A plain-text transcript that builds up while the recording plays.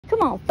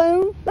Come on,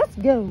 phone. Let's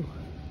go.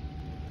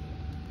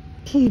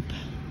 Keep.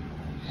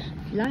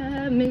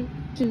 Fly me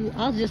to...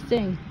 I'll just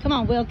sing. Come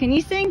on, Will. Can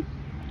you sing?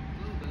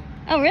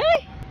 Oh,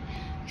 really?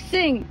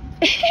 Sing.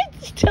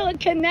 Till it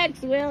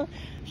connects, Will.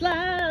 Fly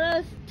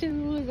us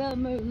to the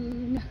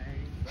moon.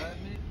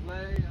 Let me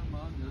play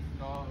among the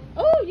stars.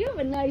 Oh, you have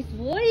a nice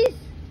voice.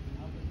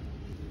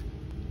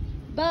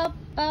 Bop,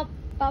 bop,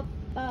 bop,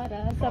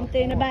 ba-da.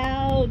 Something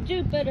about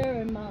Jupiter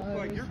and Mars.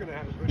 Well, you're going to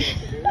have a good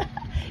afternoon.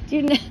 Do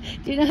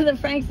you know the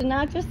Frank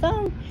Sinatra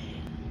song?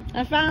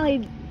 I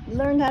finally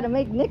learned how to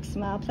make Nick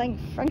smile playing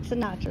Frank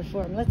Sinatra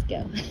for him. Let's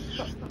go.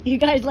 You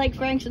guys like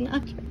Frank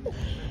Sinatra?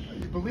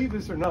 Believe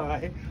this or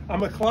not,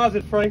 I'm a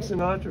closet Frank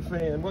Sinatra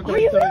fan. What can Are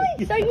I you tell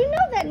really? So you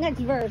know that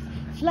next verse.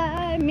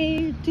 Fly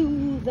me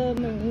to the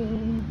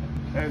moon.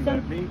 And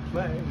let me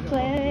play.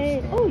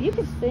 Play. Oh, you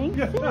can sing.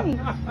 Sing.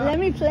 Let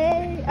me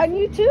play. And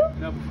you too?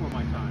 Not before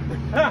my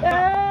time.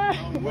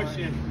 I'm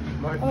wishing.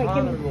 My wait, give me-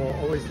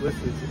 father-in-law always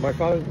listens. My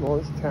father-in-law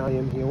is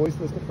Italian. He always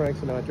listens to Frank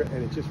Sinatra,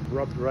 and it just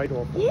rubbed right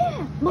off.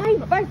 Yeah, my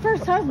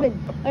first husband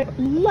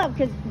loved,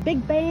 because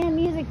big band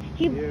music.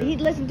 He'd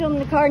listen to him in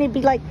the car and he'd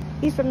be like,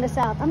 he's from the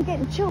South. I'm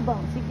getting chill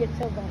bumps. He'd get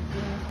chill bumps,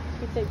 you know.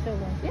 He'd say chill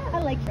bumps. Yeah, I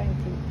like Frank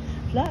too.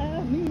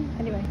 Fly me.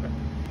 Anyway,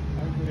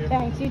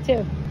 thanks, you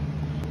too.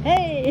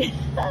 Hey,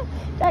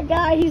 that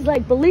guy, he's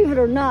like, believe it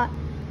or not,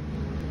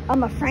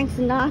 I'm a Frank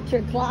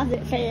Sinatra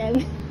closet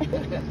fan.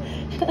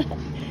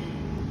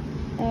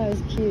 That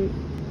was cute.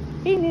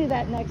 He knew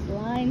that next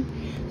line.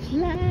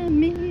 Fly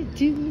me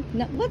to...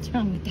 No, what's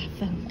wrong with that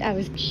phone? That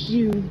was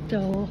cute,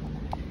 though.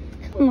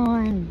 Come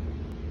on.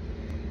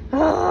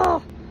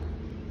 Oh,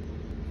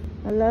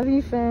 I love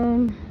you,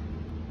 phone.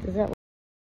 Does that work?